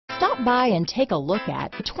Stop by and take a look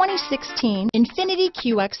at the 2016 INFINITI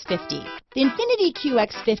QX50. The INFINITI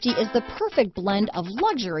QX50 is the perfect blend of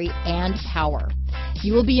luxury and power.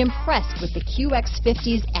 You will be impressed with the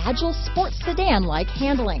QX50's agile sports sedan-like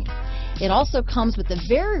handling. It also comes with a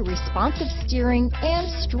very responsive steering and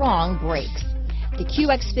strong brakes. The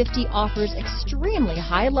QX50 offers extremely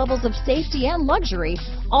high levels of safety and luxury,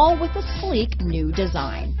 all with a sleek new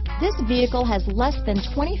design. This vehicle has less than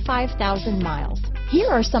 25,000 miles. Here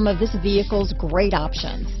are some of this vehicle's great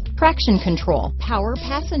options: traction control, power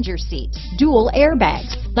passenger seat, dual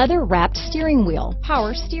airbags, leather-wrapped steering wheel,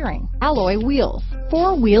 power steering, alloy wheels,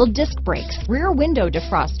 four-wheel disc brakes, rear window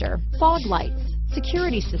defroster, fog lights,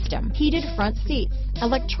 security system, heated front seats,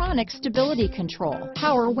 electronic stability control,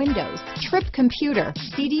 power windows, trip computer,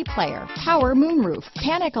 CD player, power moonroof,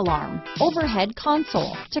 panic alarm, overhead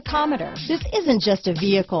console, tachometer. This isn't just a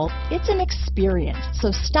vehicle, it's an experience.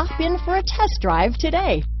 So stop in for a test drive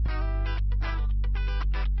today.